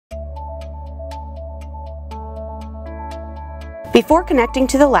Before connecting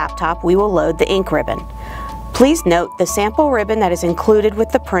to the laptop, we will load the ink ribbon. Please note the sample ribbon that is included with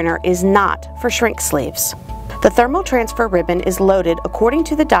the printer is not for shrink sleeves. The thermal transfer ribbon is loaded according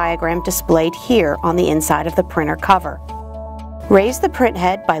to the diagram displayed here on the inside of the printer cover. Raise the print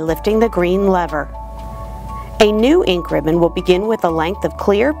head by lifting the green lever. A new ink ribbon will begin with a length of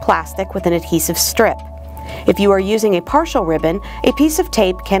clear plastic with an adhesive strip. If you are using a partial ribbon, a piece of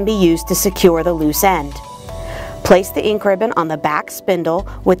tape can be used to secure the loose end. Place the ink ribbon on the back spindle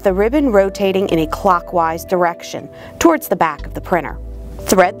with the ribbon rotating in a clockwise direction towards the back of the printer.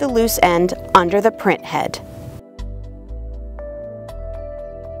 Thread the loose end under the print head.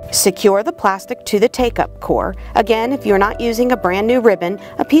 Secure the plastic to the take-up core. Again, if you're not using a brand new ribbon,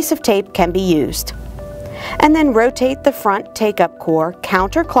 a piece of tape can be used. And then rotate the front take-up core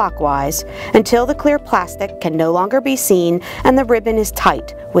counterclockwise until the clear plastic can no longer be seen and the ribbon is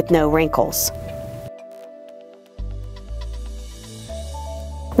tight with no wrinkles.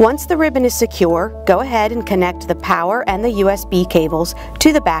 Once the ribbon is secure, go ahead and connect the power and the USB cables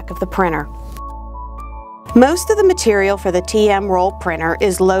to the back of the printer. Most of the material for the TM roll printer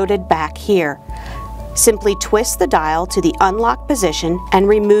is loaded back here. Simply twist the dial to the unlock position and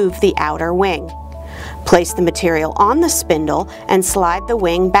remove the outer wing. Place the material on the spindle and slide the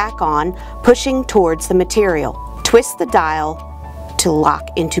wing back on, pushing towards the material. Twist the dial to lock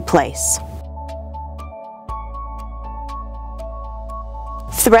into place.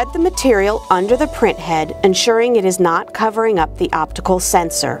 Thread the material under the print head, ensuring it is not covering up the optical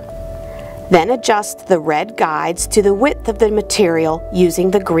sensor. Then adjust the red guides to the width of the material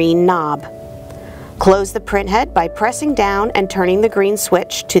using the green knob. Close the print head by pressing down and turning the green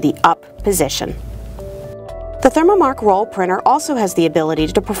switch to the up position. The Themomark roll printer also has the ability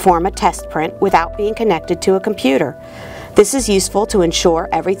to perform a test print without being connected to a computer. This is useful to ensure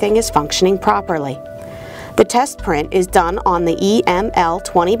everything is functioning properly. The test print is done on the EML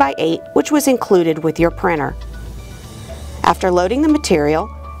 20x8, which was included with your printer. After loading the material,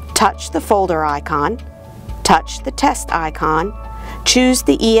 touch the folder icon, touch the test icon, choose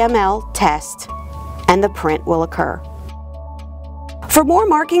the EML test, and the print will occur. For more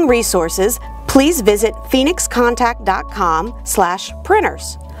marking resources, please visit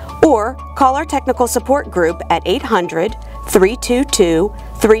phoenixcontact.com/printers or call our technical support group at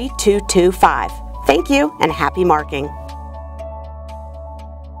 800-322-3225. Thank you and happy marking!